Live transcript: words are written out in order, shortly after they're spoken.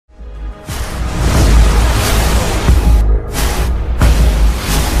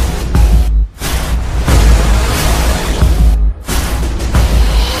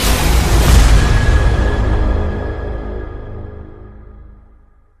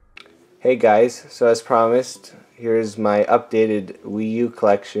Hey guys, so as promised, here's my updated Wii U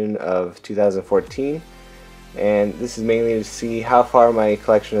collection of 2014, and this is mainly to see how far my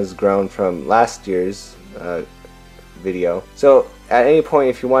collection has grown from last year's video. So at any point,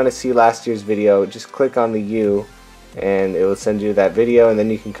 if you want to see last year's video, just click on the U and it will send you that video, and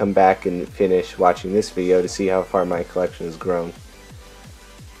then you can come back and finish watching this video to see how far my collection has grown.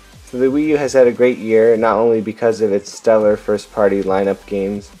 So the Wii U has had a great year, not only because of its stellar first-party lineup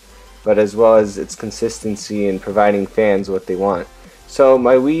games, but as well as its consistency in providing fans what they want. So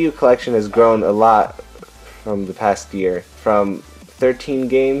my Wii U collection has grown a lot from the past year, from 13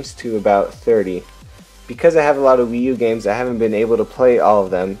 games to about 30. Because I have a lot of Wii U games, I haven't been able to play all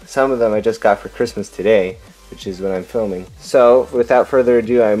of them. Some of them I just got for Christmas today, which is when I'm filming. So without further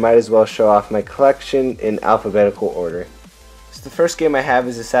ado, I might as well show off my collection in alphabetical order. So the first game I have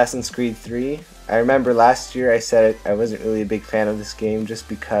is Assassin's Creed 3. I remember last year I said I wasn't really a big fan of this game just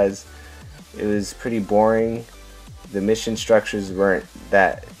because it was pretty boring. The mission structures weren't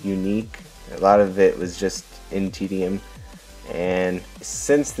that unique. A lot of it was just in tedium. And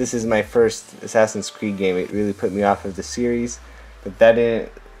since this is my first Assassin's Creed game, it really put me off of the series. But that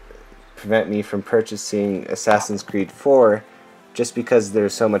didn't prevent me from purchasing Assassin's Creed 4 just because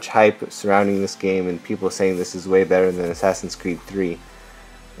there's so much hype surrounding this game and people saying this is way better than Assassin's Creed 3.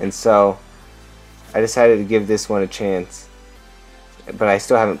 And so I decided to give this one a chance. But I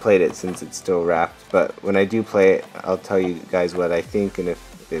still haven't played it since it's still wrapped. But when I do play it, I'll tell you guys what I think and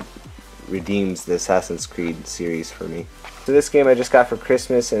if it redeems the Assassin's Creed series for me. So this game I just got for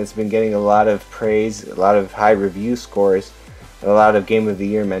Christmas, and it's been getting a lot of praise, a lot of high review scores, and a lot of Game of the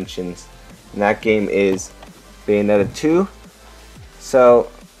Year mentions. And that game is Bayonetta 2. So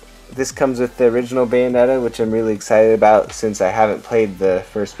this comes with the original Bayonetta, which I'm really excited about since I haven't played the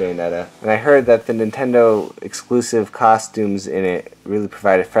first Bayonetta. And I heard that the Nintendo exclusive costumes in it really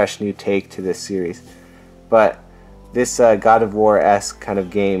provide a fresh new take to this series. But this God of War-esque kind of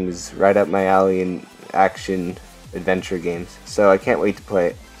game is right up my alley in action adventure games. So I can't wait to play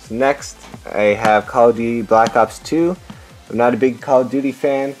it. So next I have Call of Duty Black Ops 2. I'm not a big Call of Duty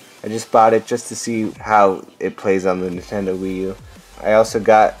fan. I just bought it just to see how it plays on the Nintendo Wii U. I also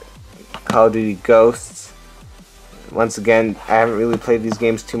got Call of Duty Ghosts. Once again, I haven't really played these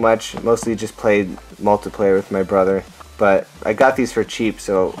games too much, mostly just played multiplayer with my brother, but I got these for cheap,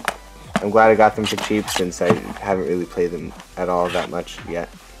 so I'm glad I got them for cheap since I haven't really played them at all that much yet.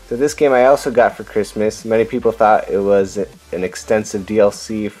 So this game I also got for Christmas. Many people thought it was an extensive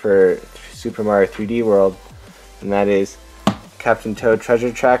DLC for Super Mario 3D World, and that is Captain Toad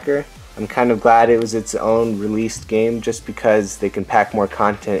Treasure Tracker. I'm kind of glad it was its own released game just because they can pack more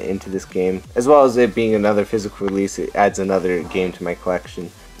content into this game. As well as it being another physical release, it adds another game to my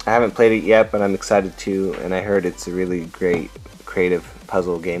collection. I haven't played it yet, but I'm excited to, and I heard it's a really great creative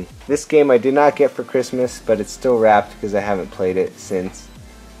puzzle game. This game I did not get for Christmas, but it's still wrapped because I haven't played it since.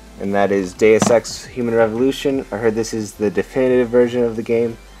 And that is Deus Ex Human Revolution. I heard this is the definitive version of the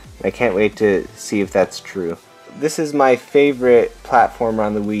game, and I can't wait to see if that's true. This is my favorite platformer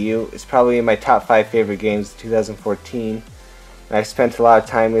on the Wii U. It's probably in my top 5 favorite games of 2014. And I've spent a lot of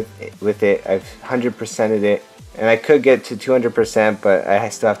time with it. I've 100%ed it. And I could get to 200%, but I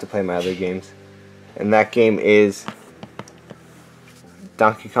still have to play my other games. And that game is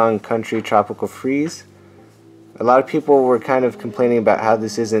Donkey Kong Country Tropical Freeze. A lot of people were kind of complaining about how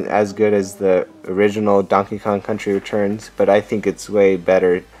this isn't as good as the original Donkey Kong Country Returns, but I think it's way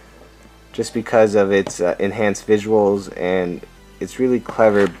better just because of its enhanced visuals and its really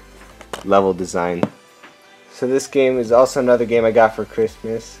clever level design. So this game is also another game I got for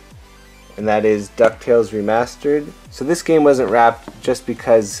Christmas, and that is DuckTales Remastered. So this game wasn't wrapped just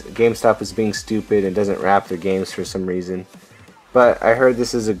because GameStop was being stupid and doesn't wrap their games for some reason. But I heard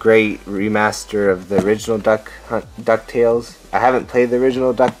this is a great remaster of the original DuckTales. I haven't played the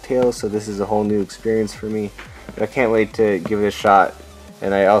original DuckTales, so this is a whole new experience for me. But I can't wait to give it a shot.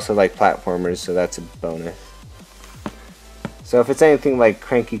 And I also like platformers, so that's a bonus. So if it's anything like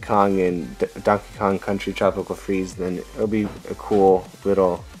Cranky Kong and Donkey Kong Country Tropical Freeze, then it'll be a cool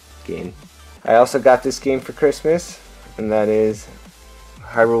little game. I also got this game for Christmas, and that is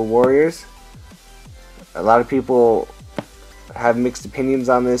Hyrule Warriors. A lot of people have mixed opinions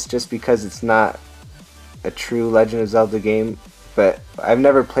on this just because it's not a true Legend of Zelda game, but I've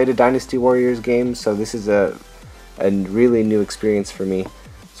never played a Dynasty Warriors game, so this is a really new experience for me.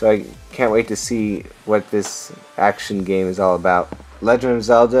 So I can't wait to see what this action game is all about. Legend of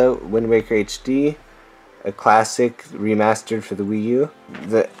Zelda Wind Waker HD, a classic remastered for the Wii U.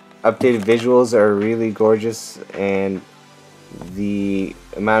 The updated visuals are really gorgeous, and the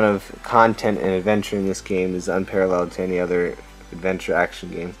amount of content and adventure in this game is unparalleled to any other adventure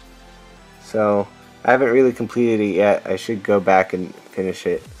action game. So I haven't really completed it yet. I should go back and finish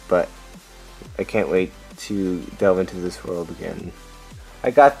it, but I can't wait to delve into this world again. I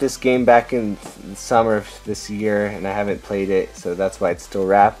got this game back in the summer of this year and I haven't played it, so that's why it's still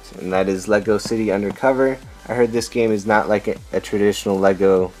wrapped, and that is Lego City Undercover. I heard this game is not like a traditional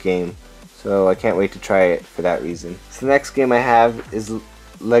Lego game, so I can't wait to try it for that reason. So the next game I have is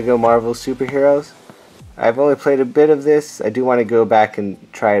Lego Marvel Superheroes. I've only played a bit of this. I do want to go back and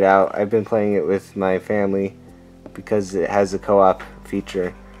try it out. I've been playing it with my family because it has a co-op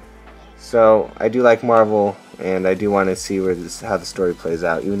feature. So I do like Marvel, and I do want to see how the story plays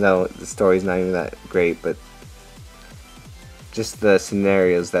out, even though the story's not even that great, but just the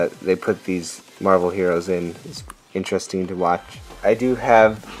scenarios that they put these Marvel heroes in is interesting to watch. I do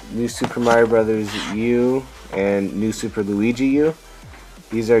have New Super Mario Bros. U and New Super Luigi U.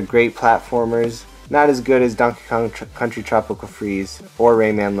 These are great platformers. Not as good as Donkey Kong Country Tropical Freeze or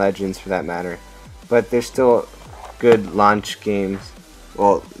Rayman Legends for that matter, but they're still good launch games.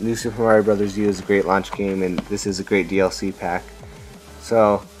 Well, New Super Mario Bros. U is a great launch game, and this is a great DLC pack.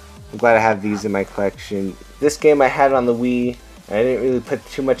 So I'm glad I have these in my collection. This game I had on the Wii. I didn't really put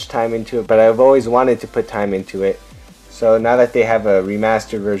too much time into it, but I've always wanted to put time into it. So now that they have a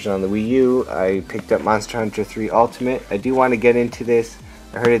remastered version on the Wii U, I picked up Monster Hunter 3 Ultimate. I do want to get into this.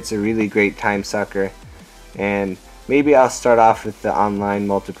 I heard it's a really great time sucker, and maybe I'll start off with the online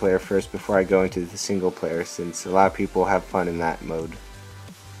multiplayer first before I go into the single player, since a lot of people have fun in that mode.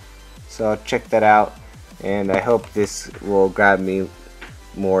 So I'll check that out, and I hope this will grab me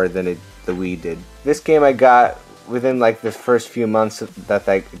more than the Wii did. This game I got within like the first few months that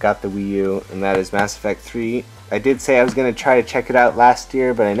I got the Wii U, and that is Mass Effect 3. I did say I was going to try to check it out last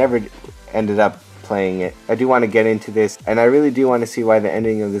year, but I never ended up playing it. I do want to get into this, and I really do want to see why the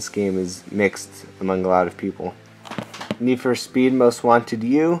ending of this game is mixed among a lot of people. Need for Speed Most Wanted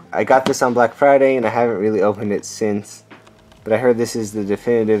U. I got this on Black Friday and I haven't really opened it since, but I heard this is the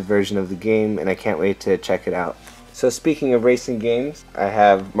definitive version of the game and I can't wait to check it out. So speaking of racing games, I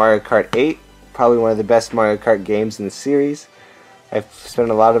have Mario Kart 8, probably one of the best Mario Kart games in the series. I've spent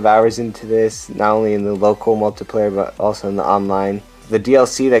a lot of hours into this, not only in the local multiplayer but also in the online. The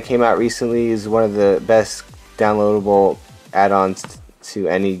DLC that came out recently is one of the best downloadable add-ons to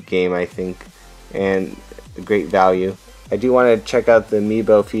any game, I think, and a great value. I do want to check out the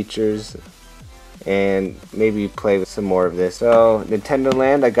Amiibo features and maybe play with some more of this. So Nintendo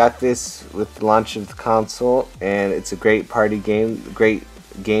Land, I got this with the launch of the console, and it's a great party game, great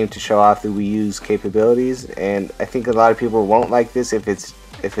game to show off the Wii U's capabilities, and I think a lot of people won't like this if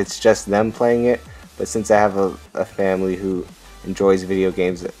it's just them playing it, but since I have a family who enjoys video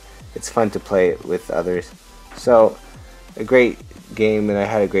games, it's fun to play it with others. So a great game, and I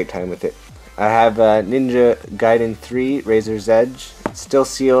had a great time with it. I have Ninja Gaiden 3 Razor's Edge. It's still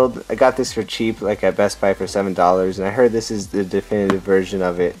sealed. I got this for cheap, like at Best Buy for $7, and I heard this is the definitive version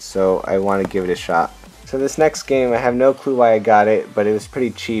of it, so I want to give it a shot. So this next game, I have no clue why I got it, but it was pretty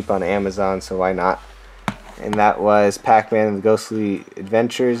cheap on Amazon, so why not? And that was Pac-Man and the Ghostly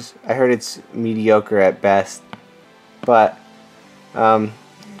Adventures. I heard it's mediocre at best, but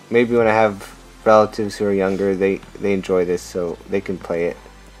maybe when I have relatives who are younger, they enjoy this, so they can play it.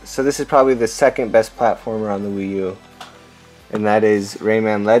 So this is probably the second best platformer on the Wii U, and that is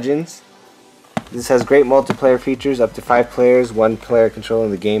Rayman Legends. This has great multiplayer features, up to 5 players, 1 player controlling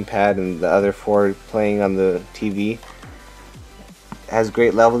the gamepad and the other 4 playing on the TV. It has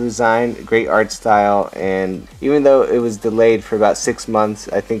great level design, great art style, and even though it was delayed for about 6 months,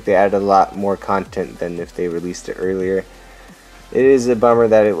 I think they added a lot more content than if they released it earlier. It is a bummer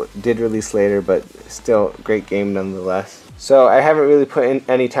that it did release later, but still a great game nonetheless. So I haven't really put in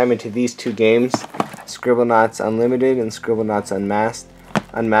any time into these two games, Scribblenauts Unlimited and Scribblenauts Unmasked.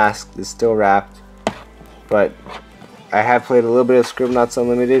 Unmasked is still wrapped, but I have played a little bit of Scribblenauts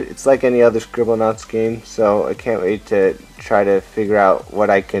Unlimited. It's like any other Scribblenauts game, so I can't wait to try to figure out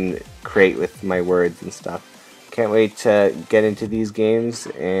what I can create with my words and stuff. Can't wait to get into these games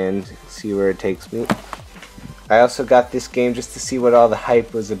and see where it takes me. I also got this game just to see what all the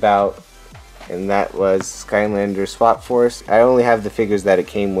hype was about, and that was Skylander Swap Force. I only have the figures that it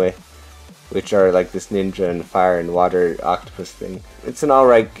came with, which are like this ninja and fire and water octopus thing. It's an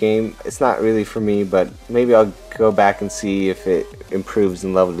alright game. It's not really for me, but maybe I'll go back and see if it improves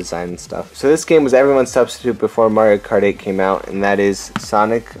in level design and stuff. So this game was everyone's substitute before Mario Kart 8 came out, and that is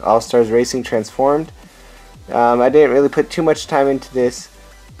Sonic All-Stars Racing Transformed. I didn't really put too much time into this,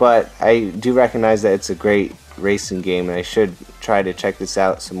 but I do recognize that it's a great racing game, and I should try to check this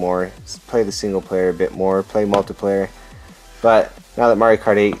out some more, play the single player a bit more, play multiplayer. But now that Mario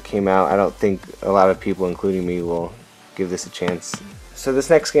Kart 8 came out, I don't think a lot of people, including me, will give this a chance. So this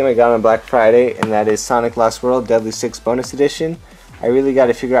next game I got on Black Friday, and that is Sonic Lost World Deadly 6 Bonus Edition. I really got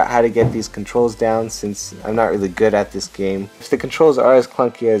to figure out how to get these controls down since I'm not really good at this game. If the controls are as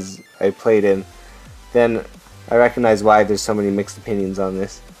clunky as I played in, then I recognize why there's so many mixed opinions on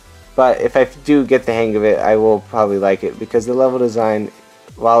this. But if I do get the hang of it, I will probably like it, because the level design,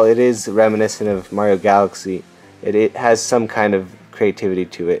 while it is reminiscent of Mario Galaxy, it has some kind of creativity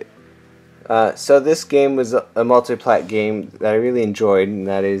to it. So this game was a multi-plat game that I really enjoyed, and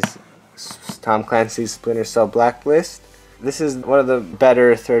that is Tom Clancy's Splinter Cell Blacklist. This is one of the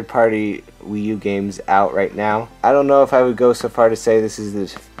better third-party Wii U games out right now. I don't know if I would go so far to say this is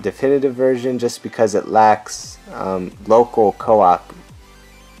the definitive version, just because it lacks local co-op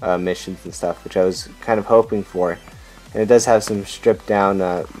missions and stuff, which I was kind of hoping for. And it does have some stripped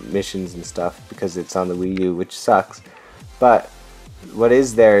down missions and stuff because it's on the Wii U, which sucks. But what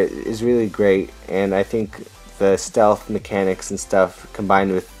is there is really great, and I think the stealth mechanics and stuff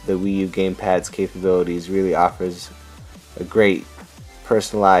combined with the Wii U gamepad's capabilities really offers a great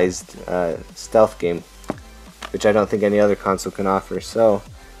personalized stealth game, which I don't think any other console can offer, so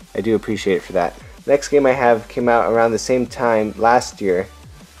I do appreciate it for that. The next game I have came out around the same time last year,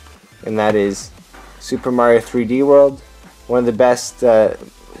 and that is Super Mario 3D World, one of the best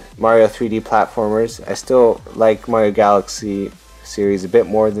Mario 3D platformers. I still like Mario Galaxy series a bit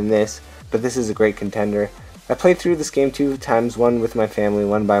more than this, but this is a great contender. I played through this game 2 times, one with my family,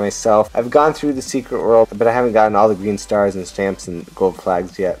 one by myself. I've gone through the secret world, but I haven't gotten all the green stars and stamps and gold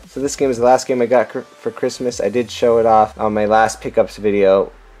flags yet. So this game is the last game I got for Christmas. I did show it off on my last pickups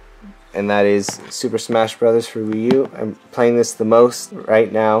video, and that is Super Smash Bros. For Wii U. I'm playing this the most right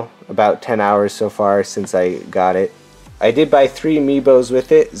now, about 10 hours so far since I got it. I did buy 3 amiibos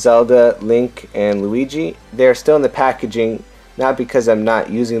with it, Zelda, Link, and Luigi. They're still in the packaging, not because I'm not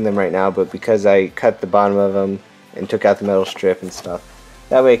using them right now, but because I cut the bottom of them and took out the metal strip and stuff.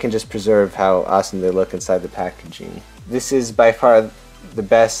 That way I can just preserve how awesome they look inside the packaging. This is by far the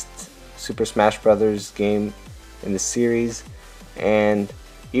best Super Smash Bros. Game in the series, and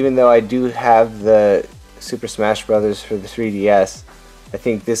even though I do have the Super Smash Bros. For the 3DS, I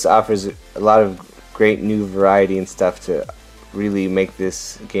think this offers a lot of great new variety and stuff to really make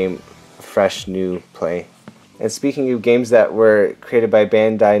this game a fresh new play. And speaking of games that were created by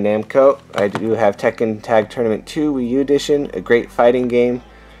Bandai Namco, I do have Tekken Tag Tournament 2 Wii U Edition, a great fighting game.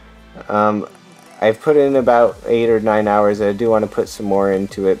 I've put in about 8 or 9 hours, and I do want to put some more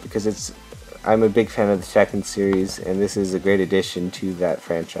into it because I'm a big fan of the Tekken series, and this is a great addition to that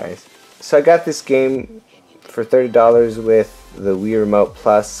franchise. So I got this game for $30 with the Wii Remote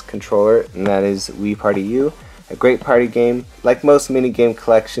Plus controller, and that is Wii Party U, a great party game. Like most minigame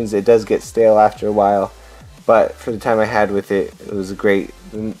collections, it does get stale after a while, but for the time I had with it, it was great.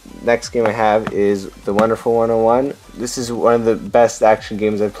 The next game I have is The Wonderful 101. This is one of the best action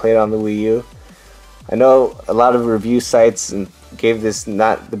games I've played on the Wii U. I know a lot of review sites gave this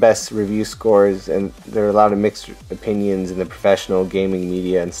not the best review scores, and there are a lot of mixed opinions in the professional gaming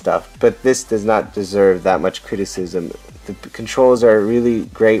media and stuff, but this does not deserve that much criticism. The controls are really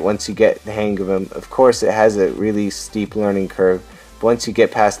great once you get the hang of them. Of course, it has a really steep learning curve, but once you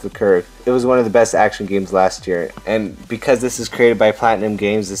get past the curve, it was one of the best action games last year. And because this is created by Platinum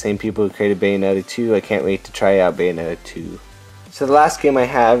Games, the same people who created Bayonetta 2, I can't wait to try out Bayonetta 2. So the last game I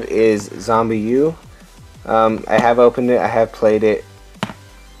have is Zombie U. I have opened it, I have played it.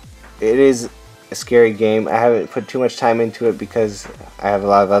 It is a scary game. I haven't put too much time into it because I have a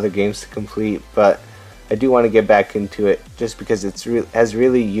lot of other games to complete, but I do want to get back into it just because it has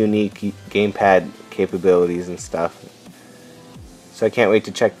really unique gamepad capabilities and stuff. So I can't wait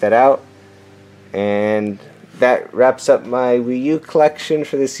to check that out. And that wraps up my Wii U collection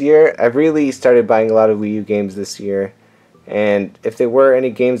for this year. I've really started buying a lot of Wii U games this year. And if there were any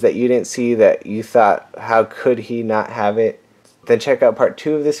games that you didn't see that you thought, how could he not have it, then check out part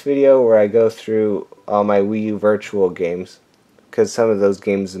 2 of this video where I go through all my Wii U virtual games, because some of those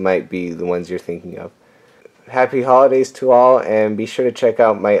games might be the ones you're thinking of. Happy holidays to all, and be sure to check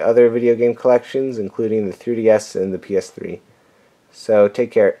out my other video game collections, including the 3DS and the PS3. So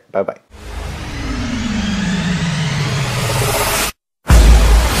take care. Bye bye.